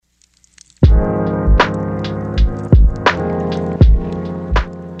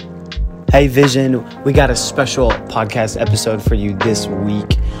Hey Vision, we got a special podcast episode for you this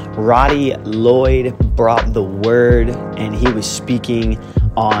week. Roddy Lloyd brought the word and he was speaking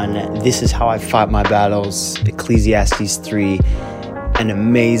on This Is How I Fight My Battles, Ecclesiastes 3, an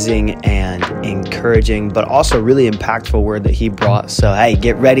amazing and encouraging, but also really impactful word that he brought. So hey,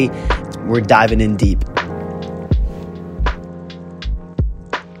 get ready. We're diving in deep.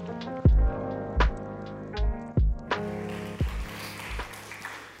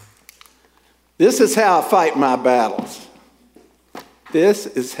 This is how I fight my battles. This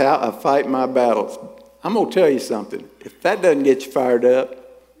is how I fight my battles. I'm going to tell you something. If that doesn't get you fired up,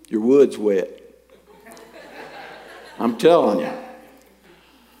 your wood's wet. I'm telling you.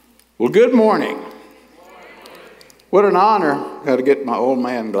 Well, good morning. What an honor. I've got to get my old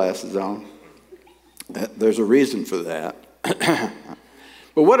man glasses on. There's a reason for that. But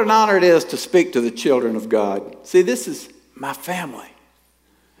what an honor it is to speak to the children of God. See, this is my family.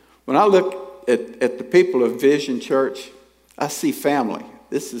 When I look at the people of Vision Church, I see family.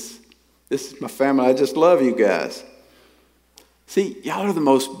 This is my family. I just love you guys. See, y'all are the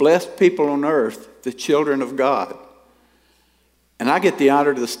most blessed people on earth, the children of God. And I get the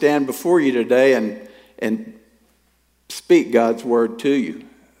honor to stand before you today and speak God's word to you.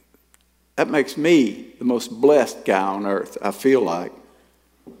 That makes me the most blessed guy on earth, I feel like.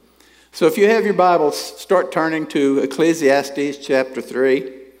 So if you have your Bibles, start turning to Ecclesiastes chapter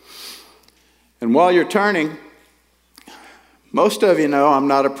 3. And while you're turning, most of you know I'm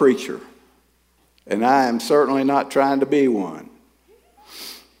not a preacher. And I am certainly not trying to be one.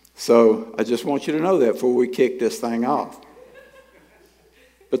 So I just want you to know that before we kick this thing off.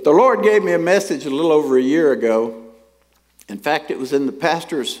 But the Lord gave me a message a little over a year ago. In fact, it was in the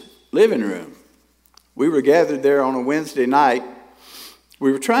pastor's living room. We were gathered there on a Wednesday night.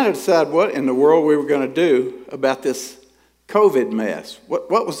 We were trying to decide what in the world we were going to do about this COVID mess. What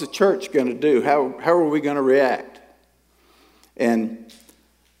was the church going to do? How were we going to react? And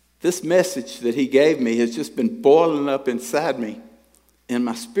this message that he gave me has just been boiling up inside me in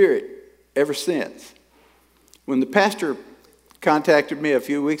my spirit ever since. When the pastor contacted me a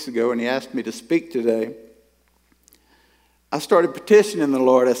few weeks ago and he asked me to speak today, I started petitioning the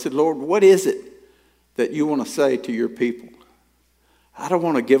Lord. I said, Lord, what is it that you want to say to your people? I don't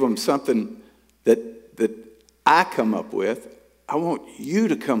want to give them something that I come up with. I want you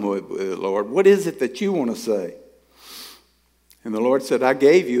to come up with it, Lord. What is it that you want to say? And the Lord said, I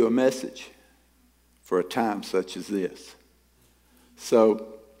gave you a message for a time such as this.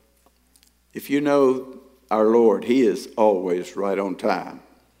 So, if you know our Lord, He is always right on time.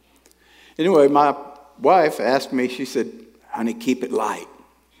 Anyway, my wife asked me, she said, honey, keep it light,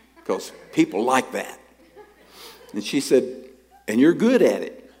 because people like that. And she said, and you're good at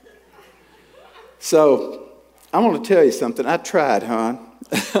it. So, I want to tell you something. I tried, hon.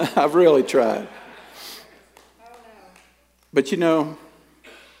 I've really tried. But you know,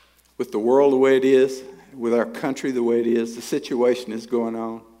 with the world the way it is, with our country the way it is, the situation is going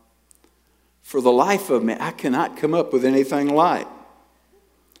on. For the life of me, I cannot come up with anything light.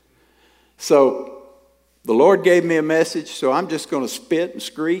 So, the Lord gave me a message, so I'm just going to spit and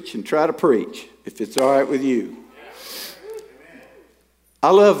screech and try to preach, if it's all right with you. I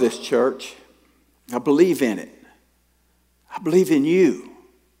love this church. I believe in it. I believe in you.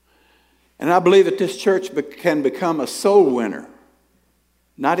 And I believe that this church can become a soul winner.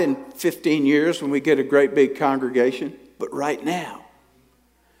 Not in 15 years when we get a great big congregation, but right now.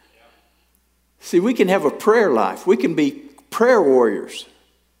 See, we can have a prayer life. We can be prayer warriors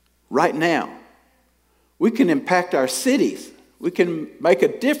right now. We can impact our cities. We can make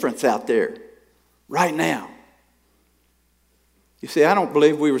a difference out there right now. You see, I don't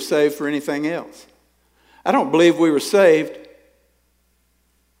believe we were saved for anything else. I don't believe we were saved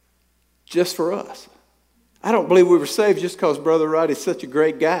just for us. I don't believe we were saved just because Brother Roddy's such a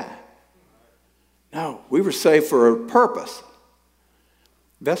great guy. No, we were saved for a purpose.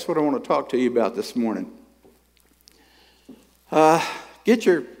 That's what I want to talk to you about this morning. Get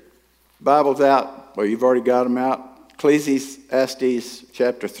your Bibles out. Well, you've already got them out. Ecclesiastes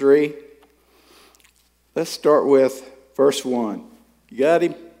chapter 3. Let's start with verse 1. You got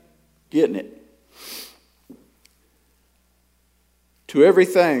him? Getting it. To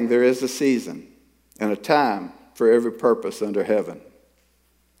everything there is a season and a time for every purpose under heaven.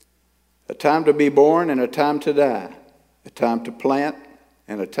 A time to be born and a time to die. A time to plant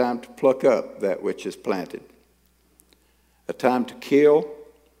and a time to pluck up that which is planted. A time to kill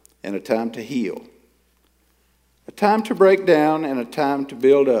and a time to heal. A time to break down and a time to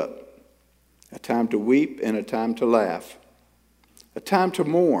build up. A time to weep and a time to laugh. A time to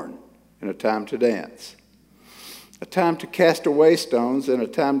mourn and a time to dance. A time to cast away stones and a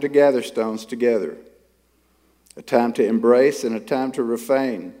time to gather stones together. A time to embrace and a time to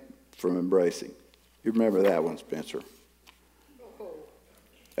refrain from embracing. You remember that one, Spencer.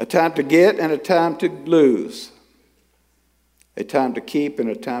 A time to get and a time to lose. A time to keep and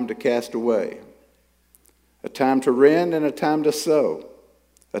a time to cast away. A time to rend and a time to sow.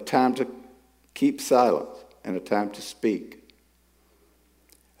 A time to keep silent and a time to speak.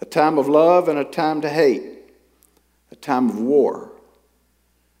 A time of love and a time to hate. A time of war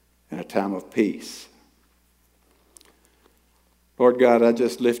and a time of peace. Lord God, I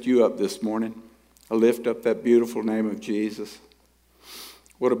just lift you up this morning. I lift up that beautiful name of Jesus.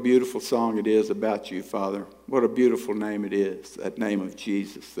 What a beautiful song it is about you, Father. What a beautiful name it is, that name of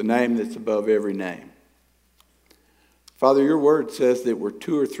Jesus, the name that's above every name. Father, your word says that where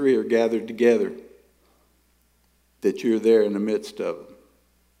 2 or 3 are gathered together, that you're there in the midst of them.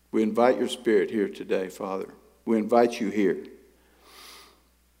 We invite your Spirit here today, Father. We invite you here.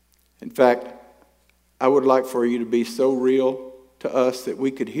 In fact, I would like for you to be so real to us that we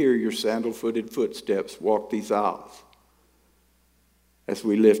could hear your sandal-footed footsteps walk these aisles as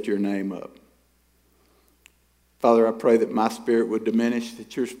we lift your name up. Father, I pray that my spirit would diminish,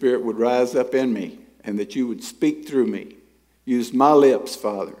 that your Spirit would rise up in me, and that you would speak through me. Use my lips,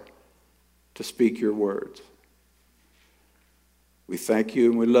 Father, to speak your words. We thank you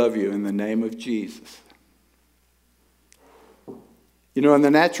and we love you in the name of Jesus. You know, in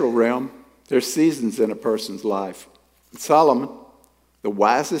the natural realm, there's seasons in a person's life. Solomon, the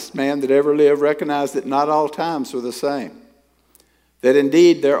wisest man that ever lived, recognized that not all times are the same. That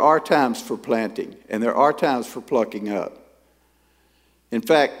indeed there are times for planting and there are times for plucking up. In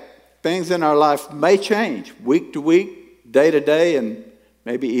fact, things in our life may change week to week, day to day, and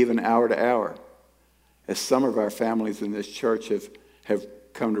maybe even hour to hour, as some of our families in this church have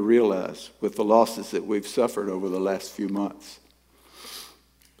come to realize with the losses that we've suffered over the last few months.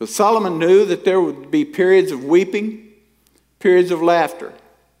 But Solomon knew that there would be periods of weeping, periods of laughter,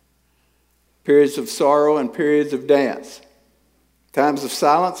 periods of sorrow, and periods of dance, times of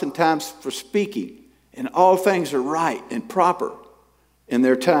silence and times for speaking, and all things are right and proper in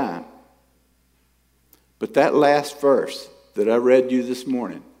their time. But that last verse that I read you this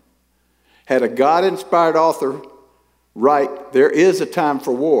morning had a God-inspired author write, there is a time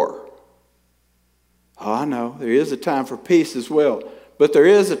for war. Oh, I know, there is a time for peace as well, but there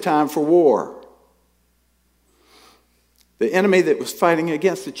is a time for war. The enemy that was fighting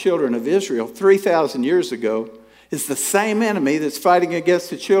against the children of Israel 3,000 years ago is the same enemy that's fighting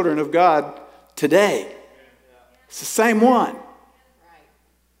against the children of God today. It's the same one.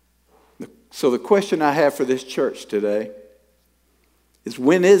 So the question I have for this church today is,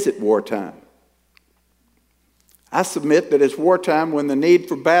 when is it wartime? I submit that it's wartime when the need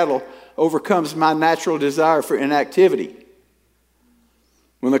for battle overcomes my natural desire for inactivity.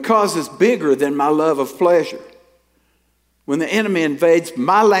 When the cause is bigger than my love of pleasure. When the enemy invades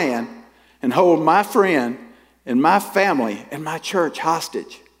my land and holds my friend and my family and my church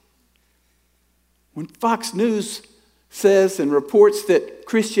hostage. When Fox News says and reports that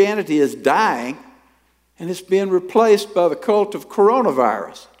Christianity is dying and it's being replaced by the cult of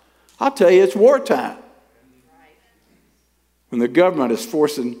coronavirus, I'll tell you it's wartime. When the government is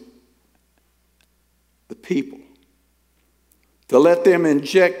forcing the people to let them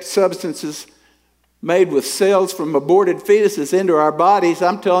inject substances made with cells from aborted fetuses into our bodies,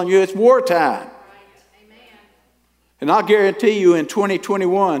 I'm telling you it's wartime. Amen. And I'll guarantee you in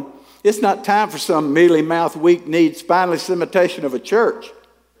 2021, it's not time for some mealy-mouthed, weak-kneed, spineless imitation of a church.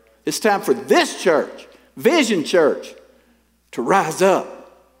 It's time for this church, Vision Church, to rise up.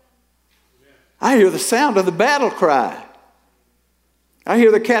 I hear the sound of the battle cry. I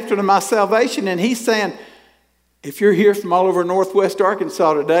hear the captain of my salvation, and he's saying, if you're here from all over northwest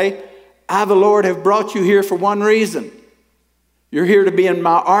Arkansas today, I, the Lord, have brought you here for one reason. You're here to be in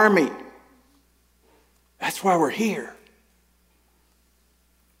my army. That's why we're here.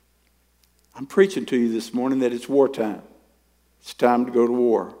 I'm preaching to you this morning that it's wartime. It's time to go to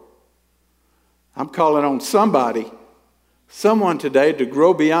war. I'm calling on someone today to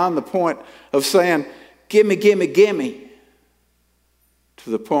grow beyond the point of saying, gimme, gimme, gimme, to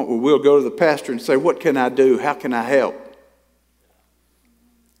the point where we'll go to the pastor and say, what can I do? How can I help?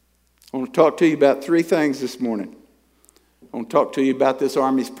 I want to talk to you about 3 things this morning. I want to talk to you about this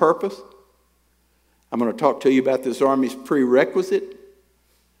army's purpose. I'm going to talk to you about this army's prerequisite.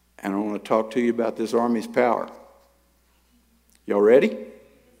 And I want to talk to you about this army's power. Y'all ready?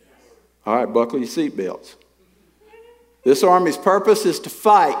 All right, buckle your seatbelts. This army's purpose is to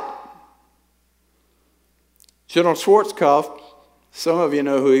fight. General Schwarzkopf Some of you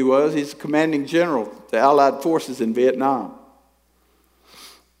know who he was. He's the commanding general of the Allied forces in Vietnam.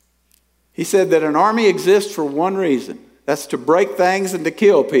 He said that an army exists for one reason. That's to break things and to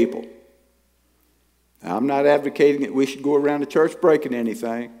kill people. Now, I'm not advocating that we should go around the church breaking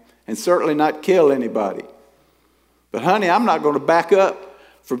anything, and certainly not kill anybody. But honey, I'm not going to back up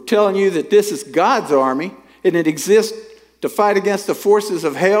from telling you that this is God's army, and it exists to fight against the forces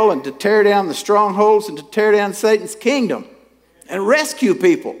of hell and to tear down the strongholds and to tear down Satan's kingdom and rescue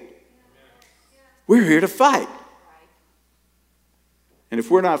people. We're here to fight. And if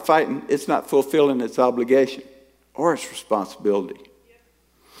we're not fighting, it's not fulfilling its obligation or its responsibility.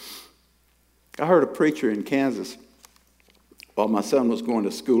 I heard a preacher in Kansas while my son was going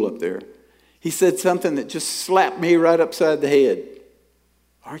to school up there. He said something that just slapped me right upside the head.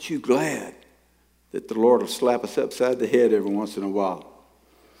 Aren't you glad that the Lord will slap us upside the head every once in a while?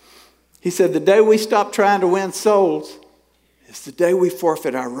 He said, the day we stop trying to win souls is the day we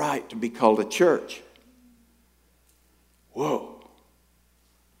forfeit our right to be called a church. Whoa.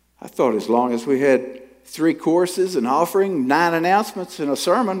 I thought as long as we had 3 courses, an offering, 9 announcements, and a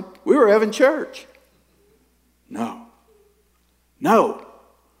sermon, we were having church. No.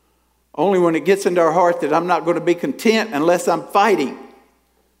 Only when it gets into our heart that I'm not going to be content unless I'm fighting.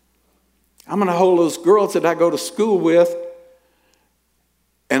 I'm going to hold those girls that I go to school with,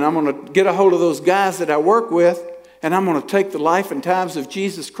 and I'm going to get a hold of those guys that I work with, and I'm going to take the life and times of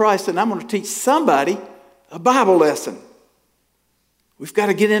Jesus Christ, and I'm going to teach somebody a Bible lesson. We've got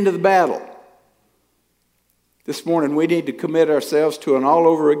to get into the battle. This morning, we need to commit ourselves to an all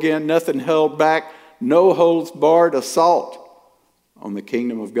over again, nothing held back, no holds barred assault on the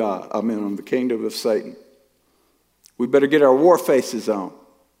kingdom of God. On the kingdom of Satan. We better get our war faces on.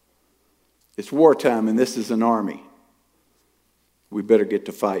 It's wartime, and this is an army. We better get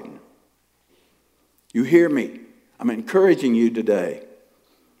to fighting. You hear me? I'm encouraging you today.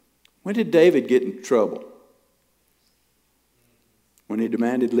 When did David get in trouble? When he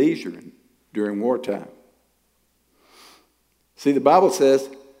demanded leisure during wartime. See, the Bible says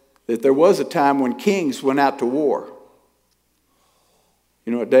that there was a time when kings went out to war.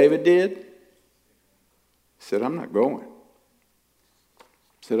 You know what David did? He said, I'm not going.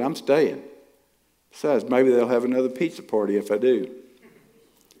 He said, I'm staying. Besides, maybe they'll have another pizza party if I do.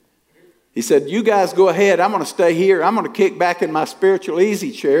 He said, you guys go ahead. I'm going to stay here. I'm going to kick back in my spiritual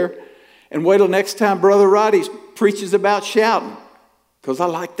easy chair and wait till next time Brother Roddy preaches about shouting, because I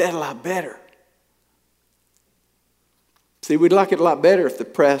like that a lot better. See, we'd like it a lot better if the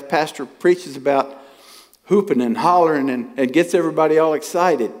pastor preaches about hooping and hollering and gets everybody all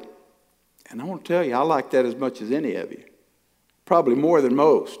excited. And I want to tell you, I like that as much as any of you. Probably more than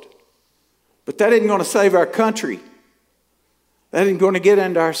most. But that isn't going to save our country. That isn't going to get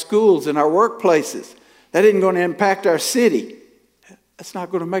into our schools and our workplaces. That isn't going to impact our city. That's not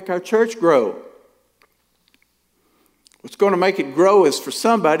going to make our church grow. What's going to make it grow is for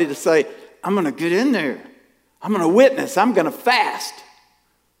somebody to say, I'm going to get in there. I'm going to witness. I'm going to fast.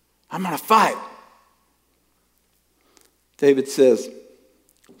 I'm going to fight. David says,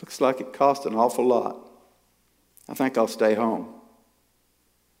 looks like it cost an awful lot. I think I'll stay home.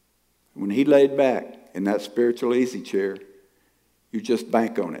 When he laid back in that spiritual easy chair, you just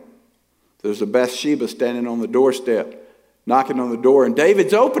bank on it. There's a Bathsheba standing on the doorstep, knocking on the door, and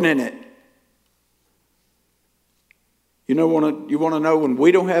David's opening it. You want to know when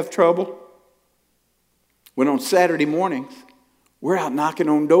we don't have trouble? When on Saturday mornings, we're out knocking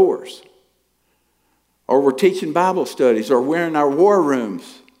on doors. Or we're teaching Bible studies, or we're in our war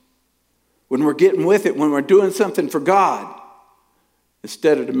rooms. When we're getting with it, when we're doing something for God,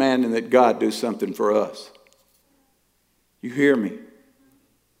 instead of demanding that God do something for us. You hear me?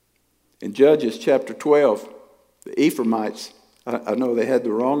 In Judges chapter 12, the Ephraimites, I know they had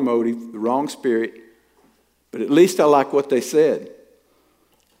the wrong motive, the wrong spirit, but at least I like what they said.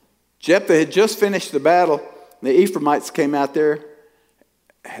 Jephthah had just finished the battle. The Ephraimites came out there,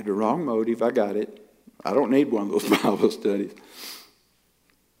 had the wrong motive. I got it. I don't need one of those Bible studies.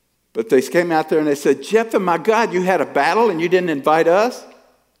 But they came out there and they said, Jephthah, my God, you had a battle and you didn't invite us?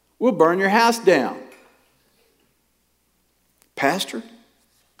 We'll burn your house down. Pastor,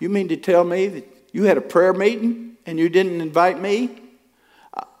 you mean to tell me that you had a prayer meeting and you didn't invite me?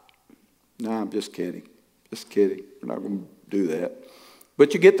 No, I'm just kidding. Just kidding. We're not going to do that.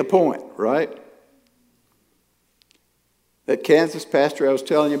 But you get the point, right? That Kansas pastor I was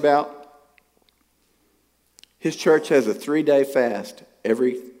telling you about, his church has a 3-day fast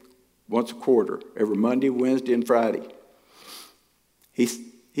once a quarter, every Monday, Wednesday, and Friday.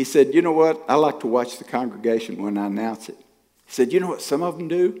 He said, you know what? I like to watch the congregation when I announce it. He said, you know what some of them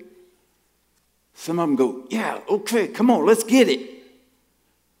do? Some of them go, yeah, okay, come on, let's get it.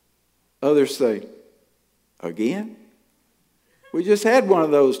 Others say, again? We just had one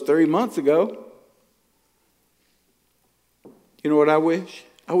of those 3 months ago. You know what I wish?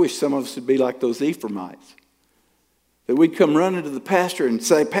 I wish some of us would be like those Ephraimites. That we'd come running to the pastor and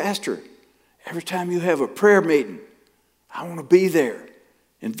say, Pastor, every time you have a prayer meeting, I want to be there.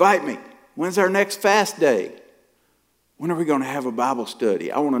 Invite me. When's our next fast day? When are we going to have a Bible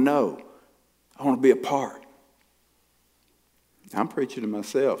study? I want to know. I want to be a part. I'm preaching to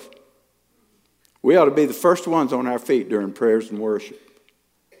myself. We ought to be the first ones on our feet during prayers and worship.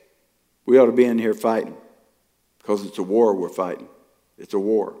 We ought to be in here fighting because it's a war we're fighting. It's a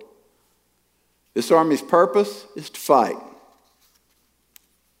war. This army's purpose is to fight.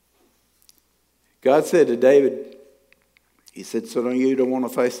 God said to David, he said, so you don't want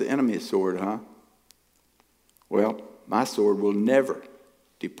to face the enemy's sword, huh? Well, my sword will never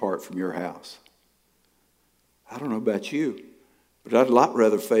depart from your house. I don't know about you, but I'd a lot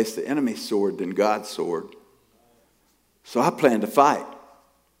rather face the enemy's sword than God's sword. So I plan to fight.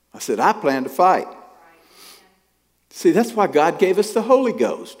 I said, I plan to fight. See, that's why God gave us the Holy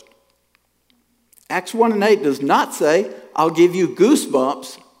Ghost. Acts 1:8 does not say, I'll give you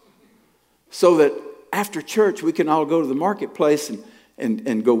goosebumps so that after church we can all go to the marketplace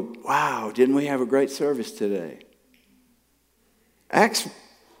and go, wow, didn't we have a great service today? Acts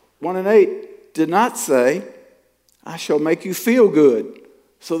 1:8 did not say, I shall make you feel good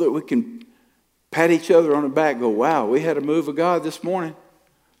so that we can pat each other on the back and go, wow, we had a move of God this morning.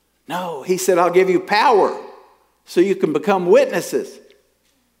 No, he said, I'll give you power so you can become witnesses.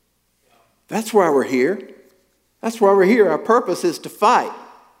 That's why we're here. That's why we're here. Our purpose is to fight.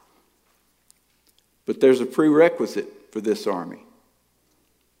 But there's a prerequisite for this army.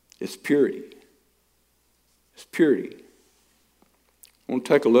 It's purity. It's purity. I want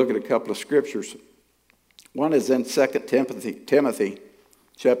to take a look at a couple of scriptures. One is in 2 Timothy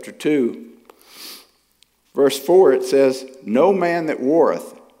chapter 2, verse 4. It says, no man that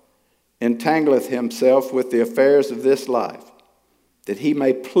warreth entangleth himself with the affairs of this life, that he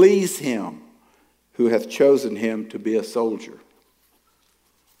may please him who hath chosen him to be a soldier.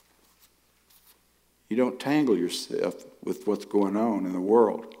 You don't tangle yourself with what's going on in the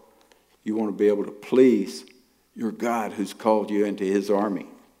world. You want to be able to please your God who's called you into his army.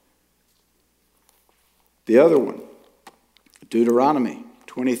 The other one, Deuteronomy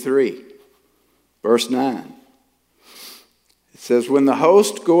 23, verse 9. It says, when the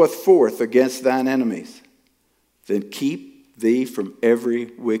host goeth forth against thine enemies, then keep thee from every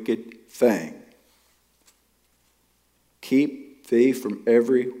wicked thing. Keep thee from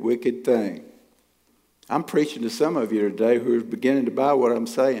every wicked thing. I'm preaching to some of you today who are beginning to buy what I'm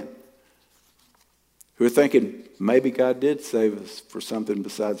saying. Who are thinking, maybe God did save us for something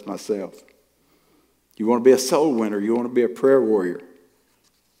besides myself. You want to be a soul winner. You want to be a prayer warrior.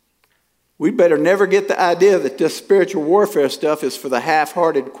 We better never get the idea that this spiritual warfare stuff is for the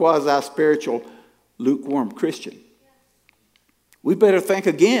half-hearted, quasi-spiritual, lukewarm Christian. We better think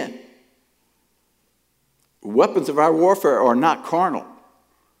again. The weapons of our warfare are not carnal.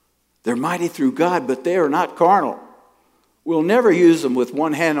 They're mighty through God, but they are not carnal. We'll never use them with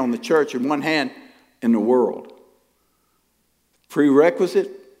one hand on the church and one hand in the world.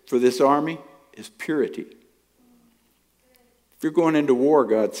 Prerequisite for this army is purity. If you're going into war,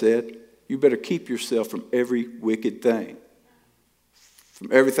 God said, you better keep yourself from every wicked thing.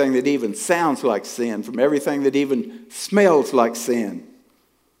 From everything that even sounds like sin. From everything that even smells like sin.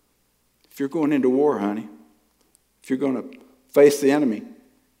 If you're going into war, honey, if you're going to face the enemy,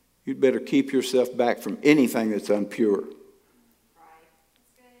 you'd better keep yourself back from anything that's impure.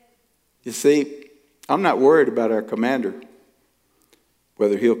 You see, I'm not worried about our commander,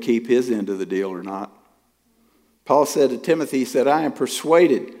 whether he'll keep his end of the deal or not. Paul said to Timothy, he said, I am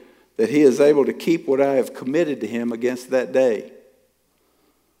persuaded that he is able to keep what I have committed to him against that day.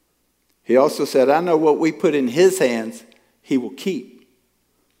 He also said, I know what we put in his hands, he will keep.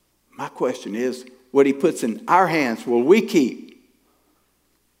 My question is, what he puts in our hands, will we keep?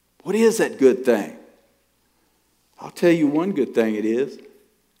 What is that good thing? I'll tell you one good thing it is.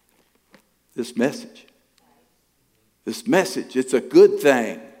 This message. This message, it's a good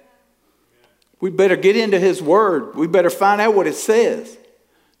thing. We better get into his word. We better find out what it says.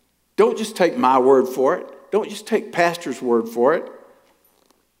 Don't just take my word for it. Don't just take pastor's word for it.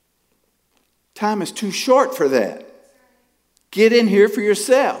 Time is too short for that. Get in here for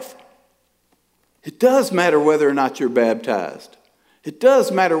yourself. It does matter whether or not you're baptized. It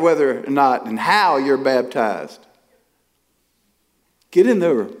does matter whether or not and how you're baptized. Get in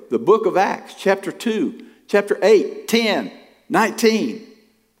the book of Acts, chapter 2, chapter 8, 10, 19.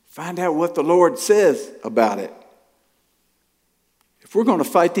 Find out what the Lord says about it. If we're going to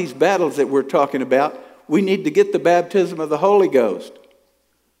fight these battles that we're talking about, we need to get the baptism of the Holy Ghost.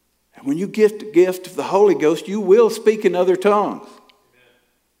 And when you get the gift of the Holy Ghost, you will speak in other tongues.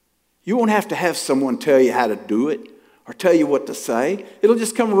 You won't have to have someone tell you how to do it or tell you what to say. It'll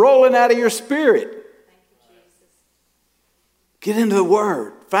just come rolling out of your spirit. Get into the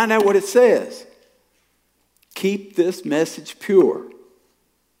Word. Find out what it says. Keep this message pure.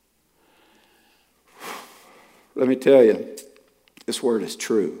 Let me tell you, this Word is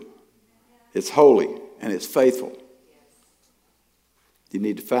true. It's holy and it's faithful. You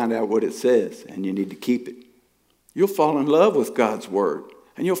need to find out what it says and you need to keep it. You'll fall in love with God's Word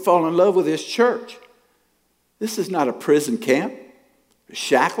and you'll fall in love with His church. This is not a prison camp,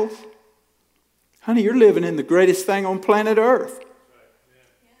 shackles. Honey, you're living in the greatest thing on planet Earth.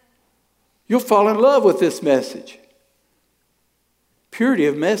 You'll fall in love with this message. Purity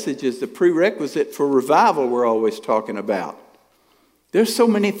of message is the prerequisite for revival we're always talking about. There's so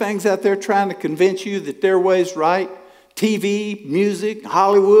many things out there trying to convince you that their way's right. TV, music,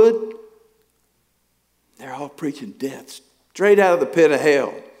 Hollywood. They're all preaching death straight out of the pit of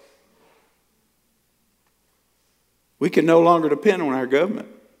hell. We can no longer depend on our government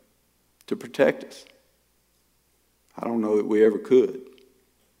to protect us. I don't know that we ever could.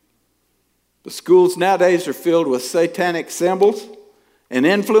 The schools nowadays are filled with satanic symbols and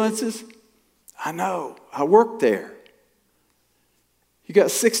influences. I know. I worked there. You got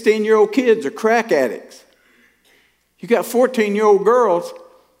 16-year-old kids are crack addicts. You got 14-year-old girls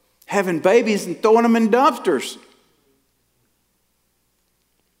having babies and throwing them in dumpsters.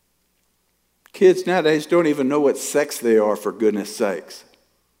 Kids nowadays don't even know what sex they are, for goodness sakes.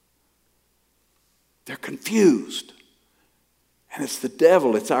 They're confused. And it's the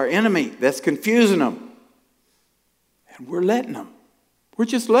devil, it's our enemy that's confusing them. And we're letting them. We're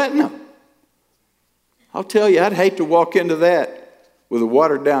just letting them. I'll tell you, I'd hate to walk into that with a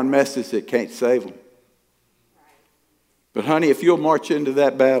watered-down message that can't save them. But honey, if you'll march into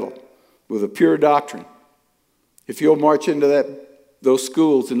that battle with a pure doctrine, if you'll march into those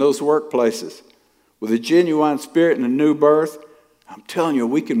schools and those workplaces with a genuine spirit and a new birth, I'm telling you,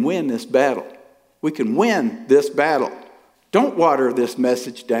 we can win this battle. We can win this battle. Don't water this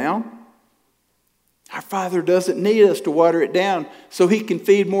message down. Our Father doesn't need us to water it down so He can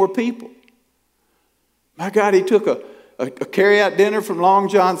feed more people. My God, He took a carry-out dinner from Long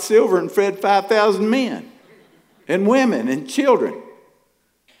John Silver and fed 5,000 men and women and children.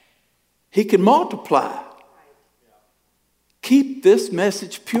 He can multiply. Keep this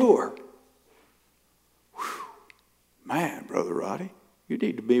message pure. Whew. Man, Brother Roddy, you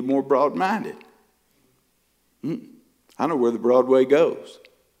need to be more broad-minded. I know where the Broadway goes.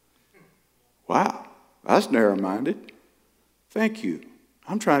 Wow, that's narrow-minded. Thank you.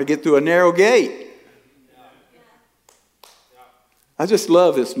 I'm trying to get through a narrow gate. I just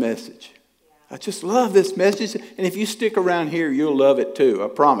love this message. I just love this message. And if you stick around here, you'll love it too. I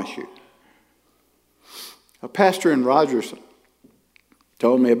promise you. A pastor in Rogers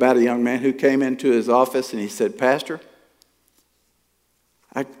told me about a young man who came into his office and he said, Pastor,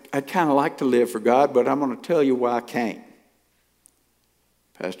 I'd kind of like to live for God, but I'm going to tell you why I can't.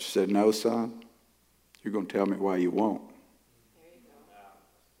 Pastor said, no, son, you're going to tell me why you won't.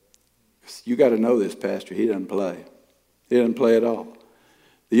 You got to know this pastor. He doesn't play. He doesn't play at all.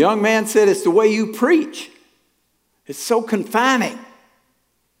 The young man said, it's the way you preach. It's so confining.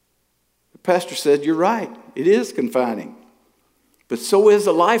 The pastor said, you're right. It is confining. But so is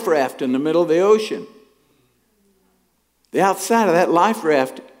a life raft in the middle of the ocean. The outside of that life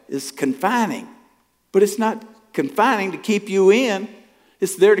raft is confining. But it's not confining to keep you in.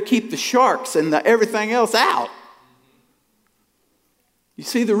 It's there to keep the sharks and everything else out. You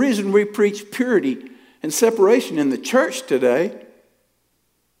see, the reason we preach purity and separation in the church today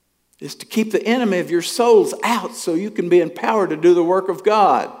is to keep the enemy of your souls out so you can be empowered to do the work of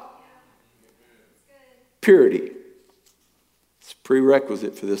God. Purity. It's a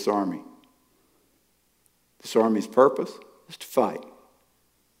prerequisite for this army. This army's purpose is to fight.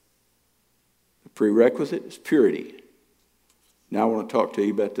 The prerequisite is purity. Now I want to talk to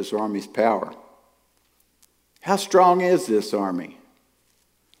you about this army's power. How strong is this army?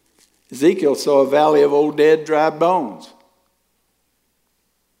 Ezekiel saw a valley of old dead dry bones.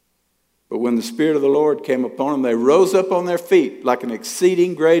 But when the Spirit of the Lord came upon them, they rose up on their feet like an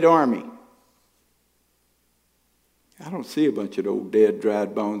exceeding great army. I don't see a bunch of old dead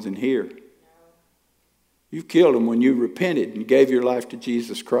dried bones in here. You killed them when you repented and gave your life to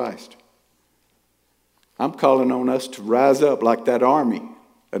Jesus Christ. I'm calling on us to rise up like that army,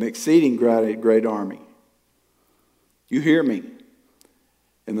 an exceeding great army. You hear me?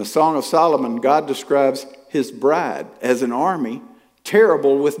 In the Song of Solomon, God describes his bride as an army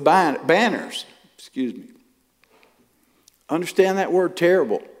terrible with banners. Excuse me. Understand that word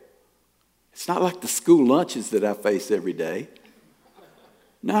terrible. It's not like the school lunches that I face every day.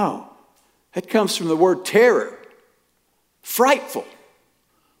 No. It comes from the word terror. Frightful.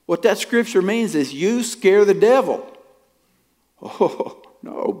 What that scripture means is you scare the devil. Oh,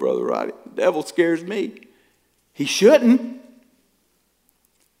 no, Brother Roddy. The devil scares me. He shouldn't.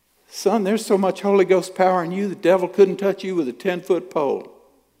 Son, there's so much Holy Ghost power in you, the devil couldn't touch you with a 10-foot pole.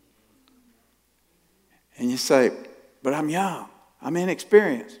 And you say, but I'm young. I'm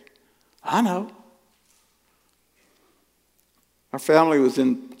inexperienced. I know. Our family was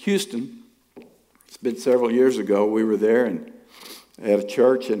in Houston. It's been several years ago. We were there and at a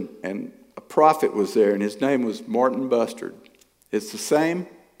church, and a prophet was there, and his name was Martin Bustard. It's the same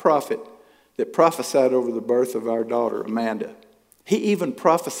prophet that prophesied over the birth of our daughter, Amanda. He even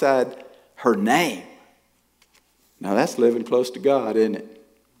prophesied her name. Now that's living close to God, isn't it?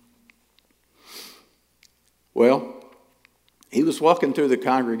 Well, he was walking through the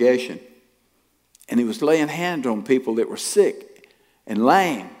congregation, and he was laying hands on people that were sick and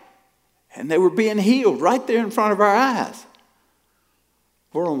lame, and they were being healed right there in front of our eyes.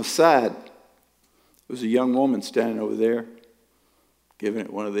 We're on the side. There was a young woman standing over there, giving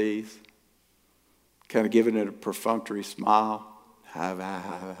it one of these, kind of giving it a perfunctory smile, kind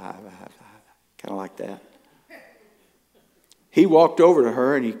of like that. He walked over to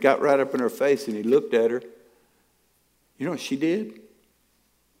her, and he got right up in her face, and he looked at her. You know what she did?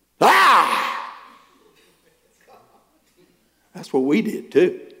 Ah! That's what we did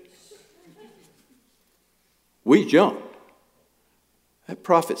too. We jumped. That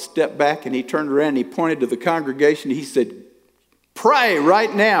prophet stepped back and he turned around and he pointed to the congregation. He said, pray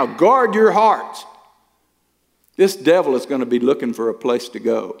right now. Guard your hearts. This devil is going to be looking for a place to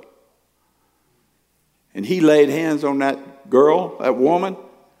go. And he laid hands on that girl, that woman.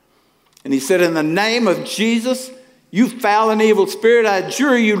 And he said, in the name of Jesus, you foul and evil spirit, I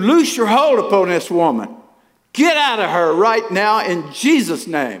adjure you, loose your hold upon this woman. Get out of her right now in Jesus'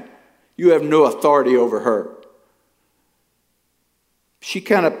 name. You have no authority over her. She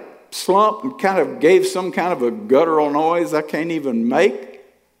kind of slumped and kind of gave some kind of a guttural noise I can't even make.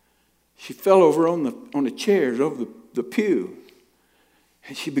 She fell over on the chairs over the pew.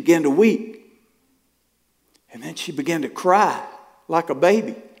 And she began to weep. And then she began to cry like a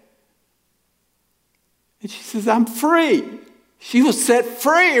baby. And she says, I'm free. She was set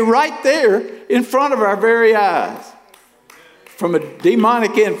free right there in front of our very eyes from a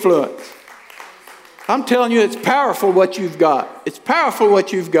demonic influence. I'm telling you, it's powerful what you've got. It's powerful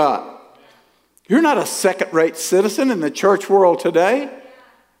what you've got. You're not a second-rate citizen in the church world today.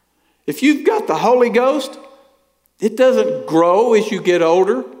 If you've got the Holy Ghost, it doesn't grow as you get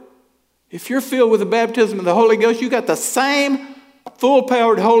older. If you're filled with the baptism of the Holy Ghost, you got the same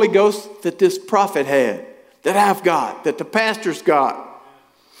full-powered Holy Ghost that this prophet had, that I've got, that the pastor's got.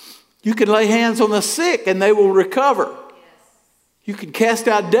 You can lay hands on the sick and they will recover. You can cast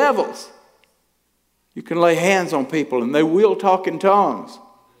out devils. You can lay hands on people and they will talk in tongues.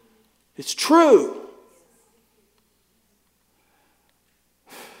 It's true.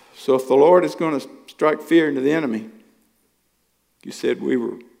 So if the Lord is going to strike fear into the enemy, you said we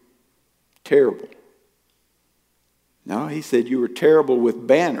were terrible. No, he said you were terrible with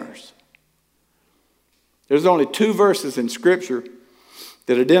banners. There's only 2 verses in Scripture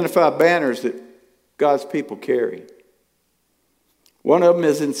that identify banners that God's people carry. One of them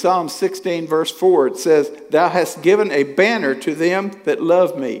is in Psalm 16, verse 4. It says, Thou hast given a banner to them that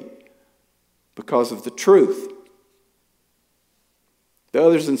love me because of the truth. The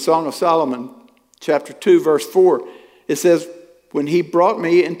other's in Song of Solomon, chapter 2, verse 4. It says, When he brought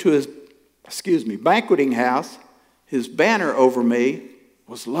me into his, banqueting house, his banner over me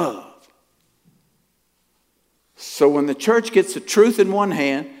was love. So when the church gets the truth in one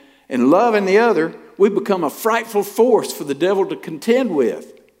hand and love in the other, we become a frightful force for the devil to contend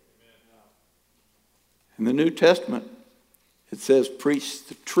with. In the New Testament, it says, preach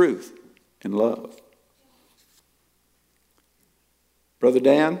the truth in love. Brother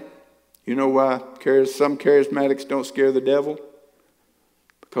Dan, you know why some charismatics don't scare the devil?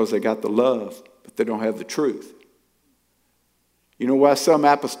 Because they got the love, but they don't have the truth. You know why some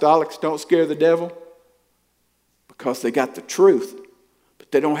apostolics don't scare the devil? Because they got the truth.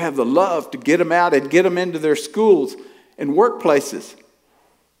 They don't have the love to get them out and get them into their schools and workplaces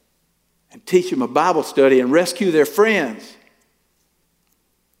and teach them a Bible study and rescue their friends.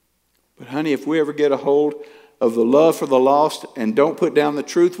 But honey, if we ever get a hold of the love for the lost and don't put down the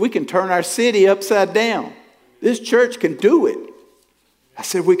truth, we can turn our city upside down. This church can do it. I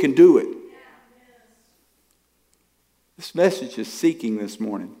said we can do it. This message is seeking this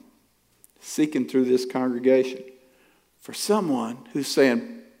morning, seeking through this congregation for someone who's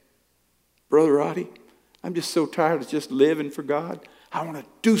saying, Brother Roddy, I'm just so tired of just living for God. I want to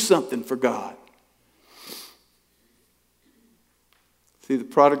do something for God. See, the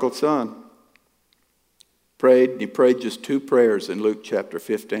prodigal son prayed, and he prayed just 2 prayers in Luke chapter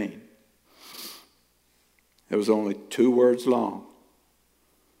 15. It was only 2 words long.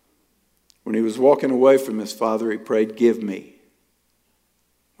 When he was walking away from his father, he prayed, give me.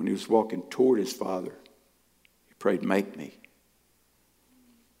 When he was walking toward his father, he prayed, make me.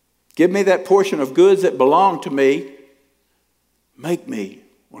 Give me that portion of goods that belong to me. Make me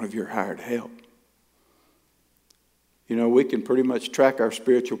one of your hired help. You know, we can pretty much track our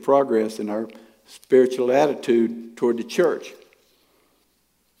spiritual progress and our spiritual attitude toward the church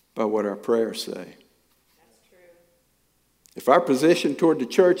by what our prayers say. That's true. If our position toward the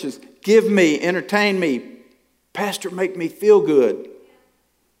church is, give me, entertain me, Pastor, make me feel good,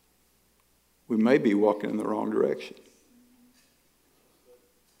 we may be walking in the wrong direction.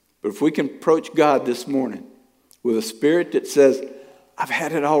 But if we can approach God this morning with a spirit that says, I've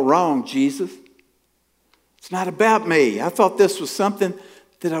had it all wrong, Jesus. It's not about me. I thought this was something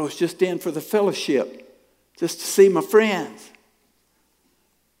that I was just in for the fellowship, just to see my friends.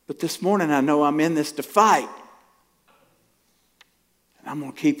 But this morning I know I'm in this to fight. And I'm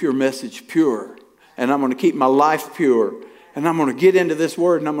going to keep your message pure. And I'm going to keep my life pure. And I'm going to get into this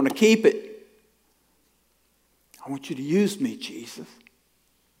word and I'm going to keep it. I want you to use me, Jesus.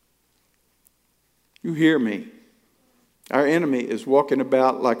 You hear me. Our enemy is walking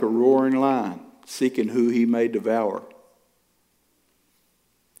about like a roaring lion, seeking who he may devour.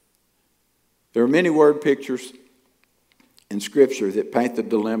 There are many word pictures in Scripture that paint the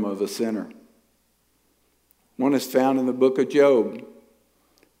dilemma of a sinner. One is found in the book of Job.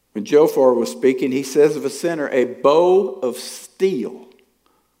 When Jophar was speaking, he says of a sinner, a bow of steel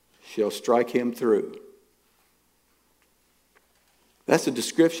shall strike him through. That's a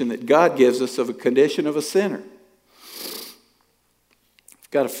description that God gives us of a condition of a sinner.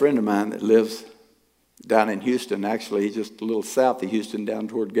 I've got a friend of mine that lives down in Houston. Actually, he's just a little south of Houston, down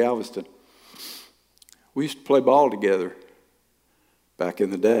toward Galveston. We used to play ball together back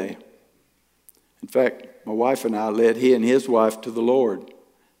in the day. In fact, my wife and I led he and his wife to the Lord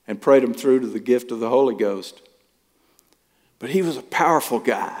and prayed them through to the gift of the Holy Ghost. But he was a powerful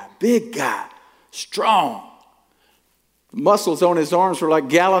guy, big guy, strong. The muscles on his arms were like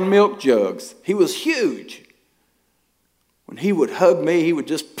gallon milk jugs. He was huge. When he would hug me, he would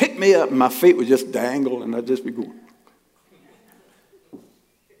just pick me up and my feet would just dangle and I'd just be going.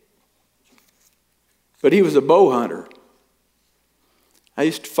 But he was a bow hunter. I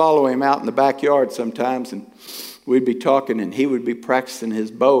used to follow him out in the backyard sometimes and we'd be talking and he would be practicing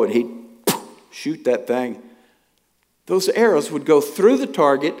his bow and he'd shoot that thing. Those arrows would go through the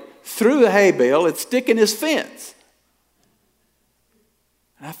target, through the hay bale, and stick in his fence.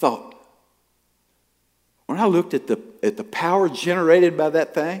 And I thought, when I looked at the power generated by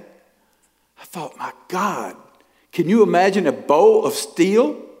that thing, I thought, my God, can you imagine a bow of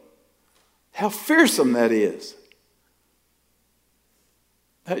steel? How fearsome that is.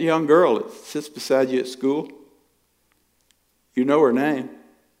 That young girl that sits beside you at school, you know her name,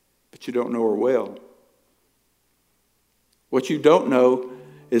 but you don't know her well. What you don't know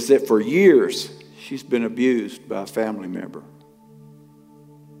is that for years she's been abused by a family member.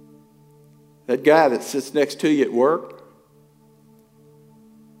 That guy that sits next to you at work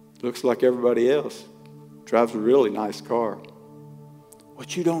looks like everybody else, drives a really nice car.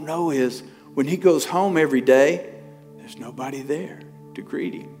 What you don't know is when he goes home every day, there's nobody there to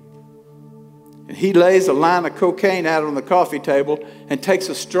greet him. And he lays a line of cocaine out on the coffee table and takes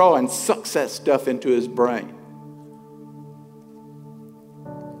a straw and sucks that stuff into his brain.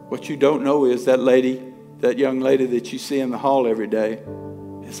 What you don't know is that young lady that you see in the hall every day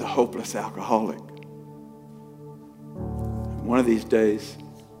is a hopeless alcoholic. One of these days,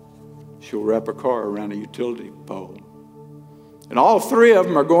 she'll wrap her car around a utility pole. And all 3 of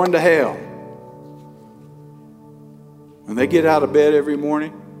them are going to hell. When they get out of bed every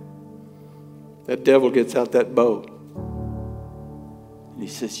morning, that devil gets out that bow. And he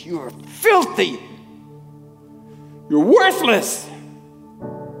says, you are filthy. You're worthless.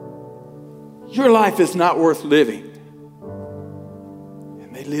 Your life is not worth living.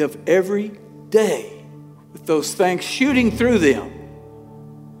 And they live every day with those things shooting through them.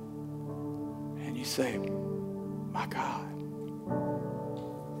 And you say, my God,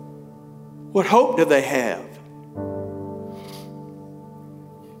 what hope do they have?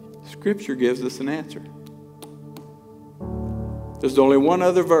 Scripture gives us an answer. There's only one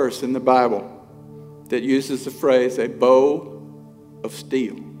other verse in the Bible that uses the phrase, a bow of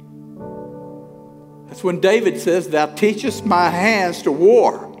steel. That's when David says, thou teachest my hands to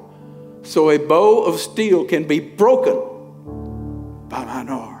war, so a bow of steel can be broken by mine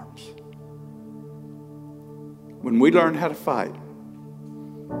arms. When we learn how to fight,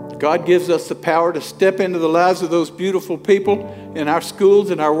 God gives us the power to step into the lives of those beautiful people in our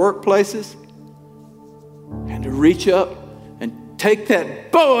schools and our workplaces and to reach up and take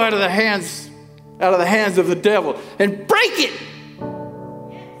that bow out of the hands of the devil and break it.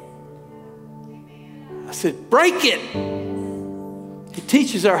 I said, break it. He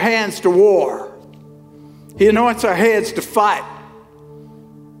teaches our hands to war. He anoints our heads to fight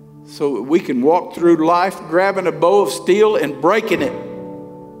so that we can walk through life grabbing a bow of steel and breaking it.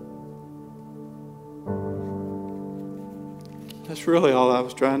 That's really all I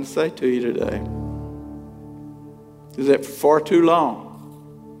was trying to say to you today. Is that for far too long,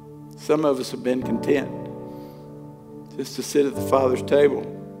 some of us have been content just to sit at the Father's table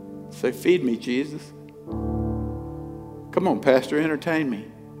and say, feed me, Jesus. Come on, Pastor, entertain me.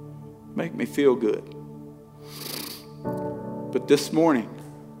 Make me feel good. But this morning,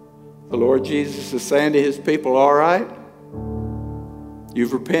 the Lord Jesus is saying to his people, all right,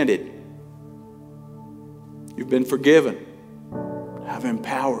 you've repented. You've been forgiven. I've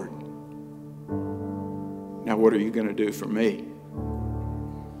empowered. Now what are you going to do for me?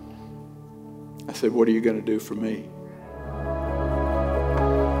 I said, what are you going to do for me?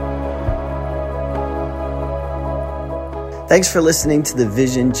 Thanks for listening to the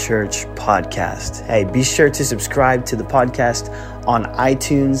Vision Church podcast. Hey, be sure to subscribe to the podcast on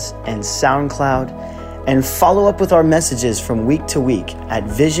iTunes and SoundCloud, and follow up with our messages from week to week at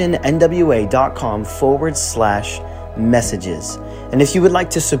visionnwa.com/messages. And if you would like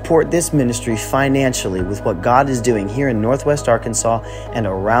to support this ministry financially with what God is doing here in Northwest Arkansas and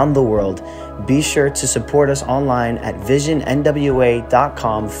around the world, be sure to support us online at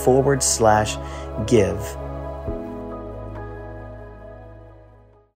visionnwa.com/give.